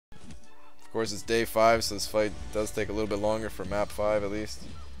Of course, it's day 5, so this fight does take a little bit longer for map 5 at least.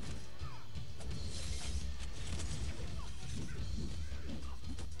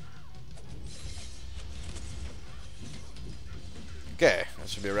 Okay, that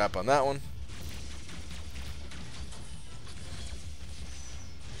should be a wrap on that one.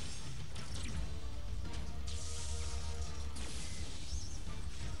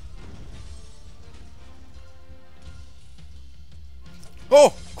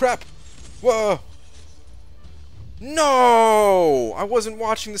 Oh, crap! Whoa! No! I wasn't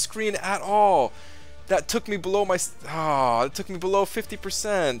watching the screen at all. That took me below my... Ah, it took me below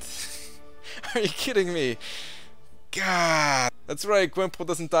 50%. Are you kidding me? God! That's right, Gwenpool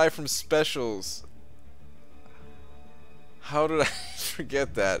doesn't die from specials. How did I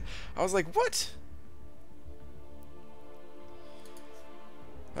forget that? I was like, what?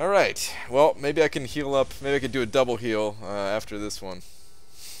 Alright, well, maybe I can heal up. Maybe I can do a double heal after this one.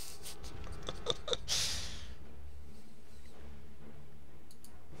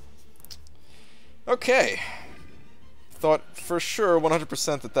 Okay. Thought for sure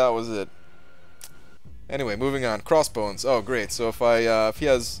 100% that was it. Anyway, moving on. Crossbones. Oh, great. So if he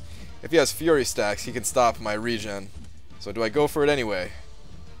has Fury stacks, he can stop my regen. So do I go for it anyway?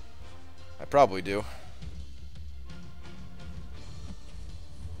 I probably do.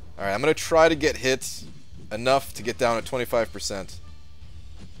 Alright, I'm gonna try to get hit enough to get down at 25%.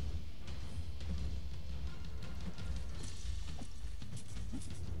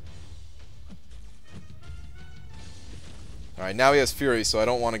 Alright, now he has Fury, so I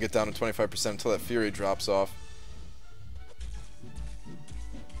don't want to get down to 25% until that Fury drops off.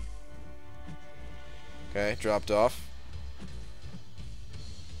 Okay, dropped off.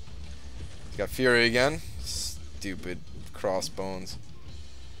 He's got Fury again. Stupid crossbones.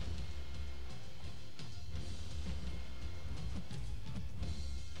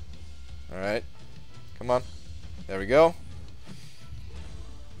 Alright. Come on. There we go.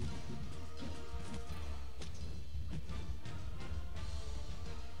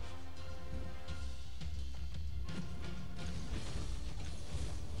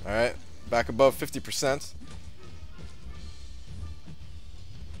 Alright, back above 50%.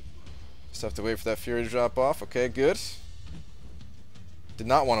 Just have to wait for that Fury to drop off. Okay, good. Did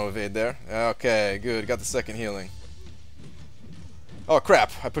not want to evade there. Okay, good. Got the second healing. Oh,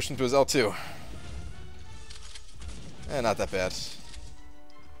 crap. I pushed him to his L2. Not that bad.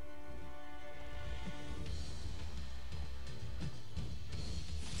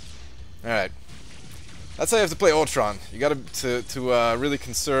 Alright. That's how you have to play Ultron. You gotta to really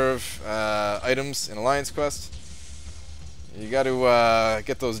conserve items in Alliance Quest. You gotta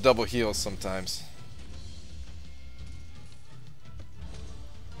get those double heals sometimes.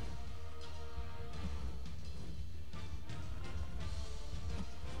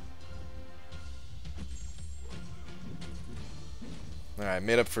 Alright,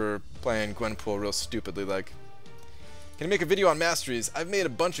 made up for playing Gwenpool real stupidly like. Can you make a video on masteries? I've made a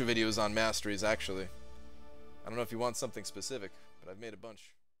bunch of videos on masteries actually. I don't know if you want something specific, but I've made a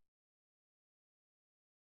bunch.